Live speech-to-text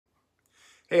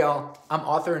Hey all, I'm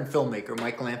author and filmmaker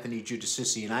Michael Anthony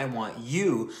Giudicissi, and I want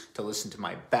you to listen to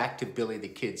my Back to Billy the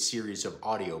Kid series of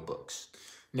audiobooks.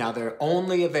 Now, they're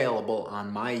only available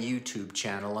on my YouTube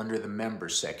channel under the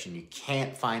members section. You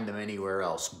can't find them anywhere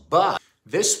else. But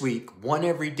this week, one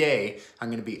every day, I'm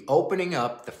going to be opening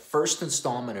up the first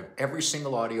installment of every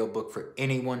single audiobook for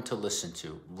anyone to listen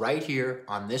to right here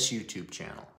on this YouTube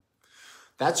channel.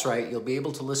 That's right, you'll be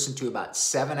able to listen to about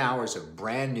 7 hours of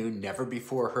brand new,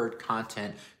 never-before-heard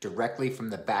content directly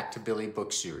from the Back to Billy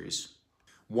book series.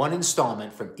 One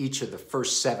installment from each of the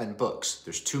first 7 books.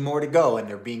 There's 2 more to go, and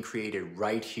they're being created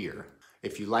right here.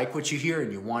 If you like what you hear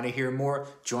and you want to hear more,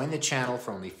 join the channel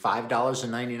for only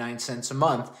 $5.99 a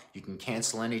month. You can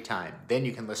cancel anytime. Then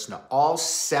you can listen to all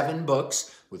 7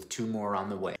 books with 2 more on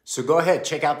the way. So go ahead,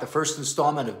 check out the first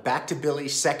installment of Back to Billy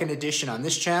 2nd edition on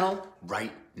this channel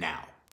right now.